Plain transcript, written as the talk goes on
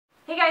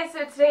Hey guys,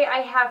 so today I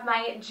have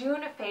my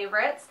June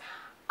favorites.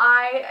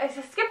 I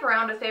skip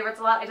around with favorites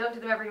a lot. I don't do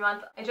them every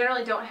month. I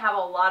generally don't have a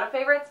lot of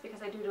favorites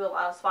because I do a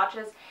lot of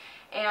swatches,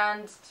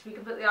 and to be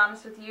completely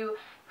honest with you,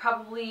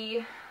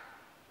 probably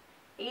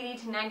 80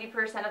 to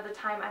 90% of the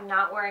time I'm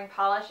not wearing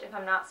polish if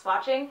I'm not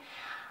swatching,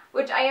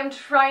 which I am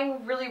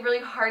trying really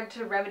hard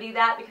to remedy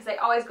that, because I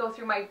always go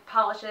through my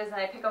polishes and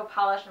I pick up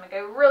polish and I'm like,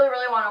 I really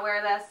want to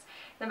wear this.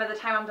 Then by the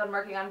time I'm done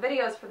working on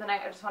videos for the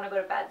night, I just want to go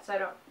to bed, so I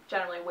don't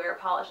generally wear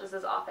polishes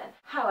as often.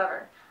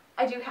 However,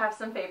 I do have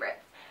some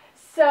favorites.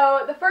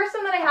 So the first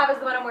one that I have is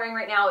the one I'm wearing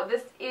right now.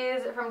 This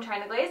is from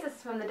Glaze. This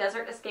is from the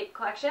Desert Escape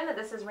collection.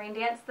 This is Rain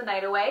Dance the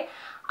Night Away.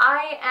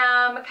 I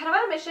am kind of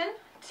on a mission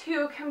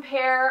to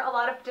compare a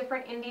lot of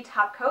different indie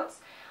top coats.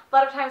 A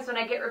lot of times when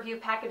I get review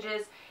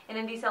packages, an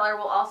indie seller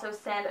will also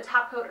send a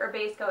top coat or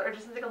base coat or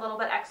just something a little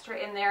bit extra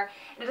in there.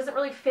 And it doesn't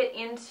really fit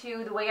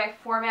into the way I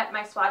format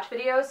my swatch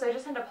videos, so I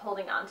just end up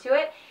holding on to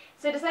it.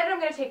 So I decided I'm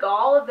going to take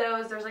all of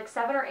those, there's like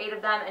 7 or 8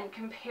 of them, and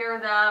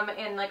compare them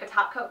in like a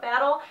top coat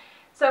battle.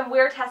 So I'm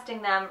wear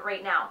testing them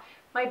right now.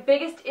 My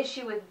biggest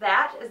issue with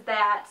that is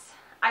that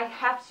I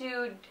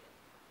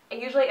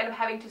usually end up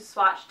having to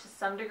swatch to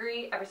some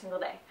degree every single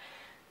day.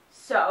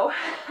 So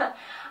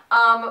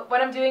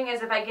what I'm doing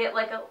is, if I get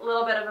like a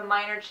little bit of a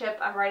minor chip,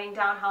 I'm writing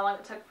down how long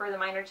it took for the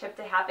minor chip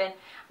to happen. I'm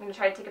going to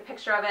try to take a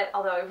picture of it,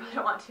 although I really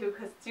don't want to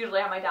because it's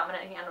usually on my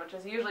dominant hand, which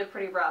is usually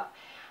pretty rough.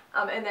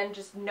 And then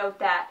just note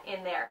that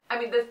in there. I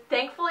mean,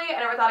 thankfully, I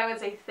never thought I would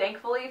say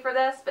thankfully for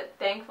this, but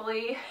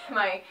thankfully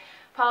my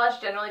polish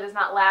generally does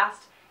not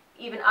last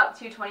even up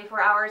to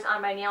 24 hours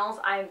on my nails.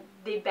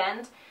 They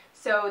bend,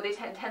 so they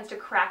tends to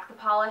crack the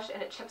polish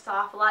and it chips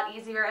off a lot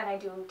easier, and I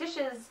do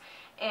dishes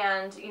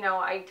and, you know,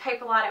 I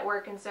type a lot at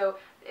work, and so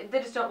they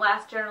just don't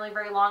last generally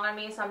very long on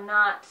me, so I'm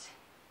not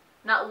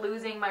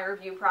losing my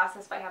review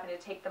process by having to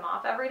take them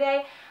off every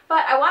day.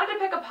 But I wanted to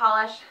pick a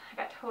polish, I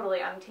got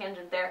totally on a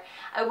tangent there.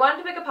 I wanted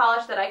to pick a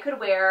polish that I could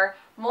wear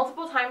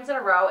multiple times in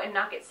a row and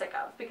not get sick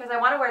of, because I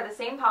want to wear the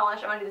same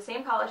polish, I want to do the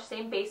same polish,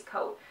 same base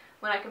coat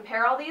when I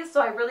compare all these,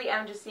 so I really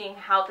am just seeing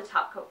how the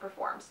top coat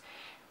performs.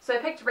 So I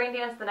picked Rain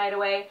Dance the Night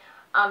Away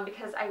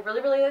because I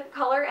really like the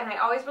color, and I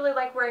always really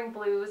like wearing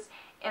blues,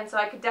 and so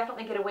I could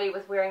definitely get away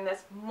with wearing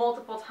this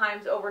multiple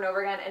times over and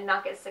over again and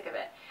not get sick of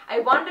it. I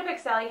wanted to pick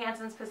Sally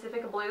Hansen's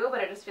Pacifica Blue,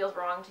 but it just feels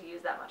wrong to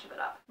use that much of it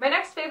up. My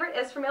next favorite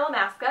is from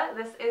Illamasqua.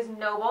 This is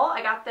Noble.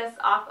 I got this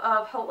off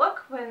of Haute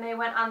Look when they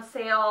went on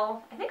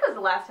sale. I think it was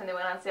the last time they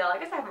went on sale. I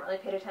guess I haven't really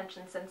paid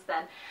attention since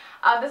then.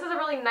 This is a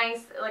really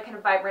nice, like, kind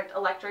of vibrant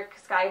electric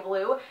sky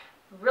blue.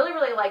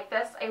 Really like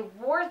this. I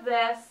wore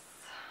this,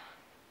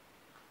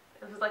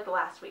 it was like the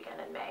last weekend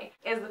in May,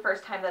 is the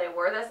first time that I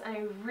wore this, and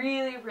I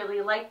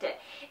really liked it.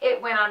 It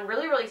went on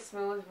really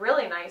smooth,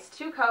 really nice,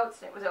 2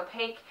 coats, and it was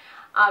opaque.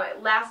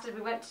 It lasted,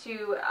 we went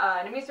to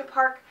an amusement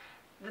park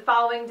the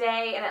following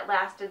day, and it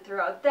lasted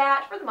throughout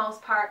that for the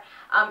most part.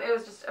 It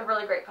was just a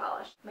really great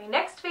polish. My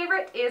next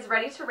favorite is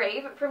Ready to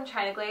Rave from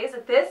Glaze.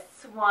 This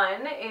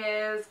one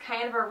is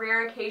kind of a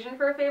rare occasion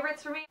for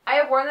favorites for me. I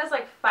have worn this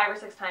like 5 or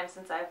 6 times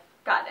since I've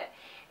gotten it.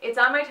 It's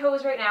on my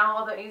toes right now,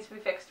 although it needs to be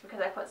fixed because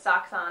I put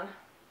socks on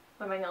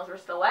when my nails were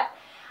still wet.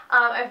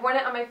 I've worn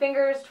it on my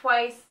fingers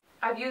twice.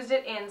 I've used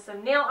it in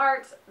some nail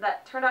art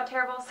that turned out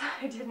terrible, so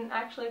I didn't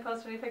actually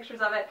post any pictures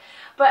of it,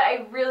 but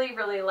I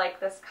really like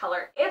this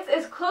color. It's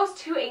as close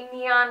to a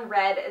neon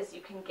red as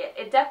you can get.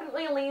 It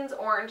definitely leans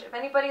orange. If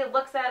anybody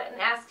looks at it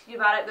and asks you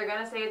about it, they're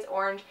going to say it's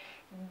orange.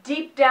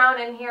 Deep down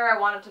in here, I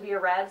want it to be a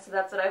red, so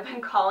that's what I've been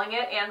calling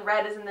it, and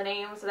red is in the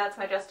name, so that's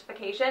my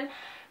justification.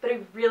 But I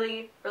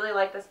really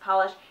like this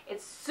polish.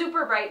 It's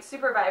super bright,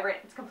 super vibrant.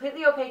 It's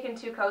completely opaque in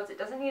 2 coats. It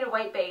doesn't need a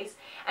white base,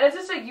 and it's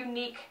just a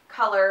unique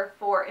color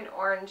for an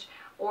orange,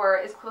 or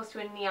as close to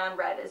a neon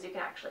red as you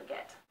can actually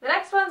get. The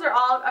next ones are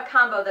all a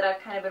combo that I've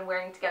kind of been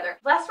wearing together.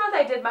 Last month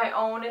I did my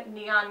own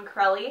neon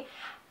Crelly,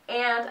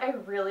 and I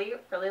really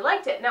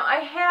liked it. Now I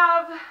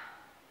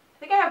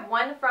think I have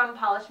one from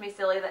Polish Me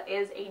Silly that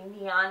is a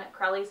neon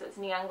Crelly, so it's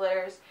neon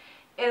glitters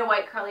in a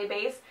white Crelly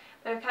base.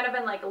 But I've kind of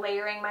been like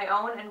layering my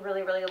own and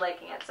really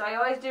liking it. So I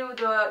always do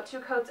the 2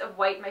 coats of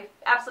white. My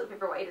absolute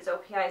favorite white is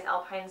OPI's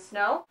Alpine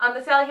Snow.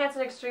 The Sally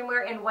Hansen Extreme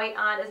Wear in white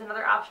on is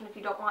another option if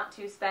you don't want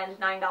to spend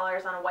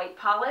 $9 on a white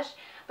polish.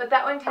 But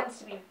that one tends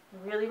to be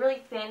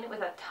really thin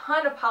with a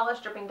ton of polish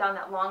dripping down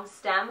that long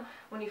stem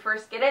when you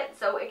first get it,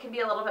 so it can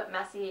be a little bit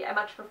messy. I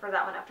much prefer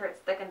that one after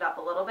it's thickened up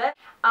a little bit.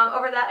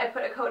 Over that I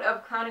put a coat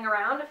of Clowning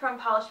Around from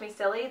Polish Me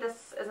Silly.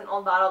 This is an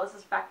old bottle. This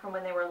is back from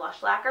when they were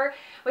Lush Lacquer,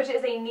 which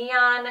is a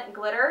neon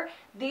glitter.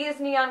 These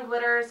neon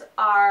glitters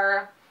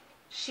are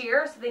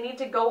sheer, so they need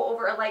to go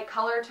over a light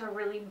color to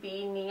really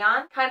be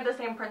neon. Kind of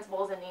the same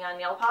principles in neon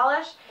nail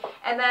polish.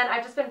 And then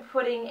I've just been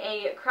putting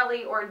a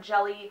Crelly or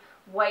jelly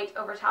white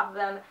over top of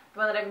them. The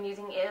one that I've been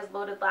using is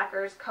Loaded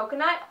Lacquer's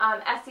Coconut.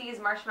 Essie's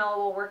Marshmallow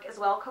will work as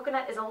well.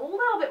 Coconut is a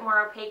little bit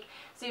more opaque,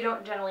 so you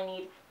don't generally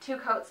need 2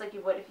 coats like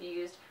you would if you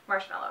used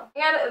Marshmallow.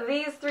 And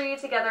these 3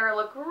 together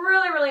look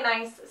really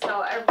nice,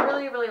 so I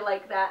really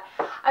like that.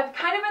 I've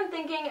kind of been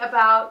thinking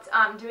about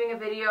doing a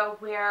video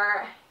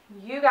where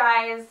you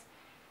guys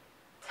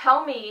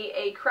tell me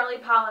a curly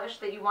polish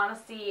that you want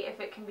to see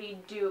if it can be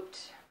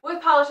duped with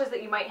polishes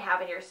that you might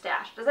have in your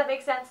stash. Does that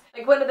make sense?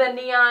 Like one of the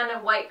neon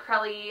white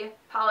Crelly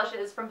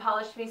polishes from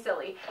Polish Me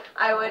Silly.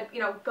 I would, you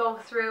know, go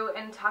through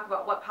and talk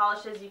about what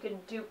polishes you can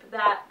dupe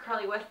that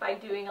Crelly with by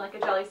doing like a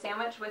jelly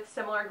sandwich with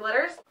similar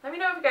glitters. Let me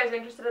know if you guys are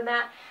interested in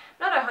that.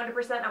 I'm not 100%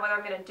 on whether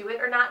I'm going to do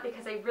it or not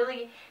because I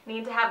really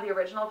need to have the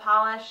original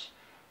polish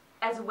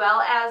as well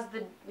as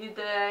the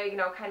you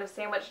know, kind of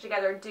sandwich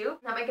together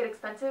dupe. That might get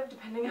expensive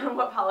depending on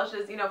what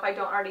polishes, you know, if I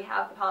don't already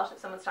have the polish that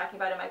someone's talking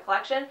about in my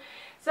collection.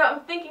 So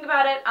I'm thinking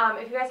about it.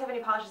 If you guys have any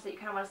polishes that you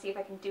kind of want to see if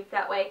I can dupe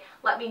that way,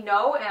 let me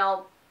know and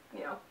I'll, you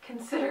know,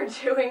 consider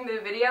doing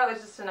the video.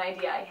 It's just an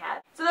idea I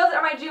had. So those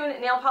are my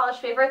June nail polish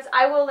favorites.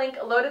 I will link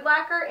Loaded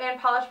Lacquer and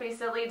Polish Me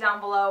Silly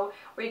down below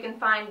where you can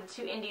find the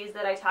two indies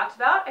that I talked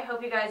about. I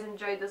hope you guys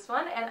enjoyed this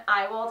one and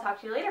I will talk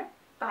to you later.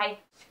 Bye.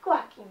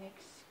 Squawky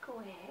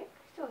McSquack.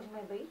 So is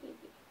my baby.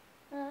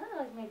 Oh,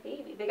 it's my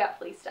baby. They got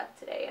fleeced up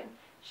today and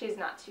she's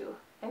not too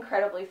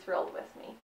incredibly thrilled with me.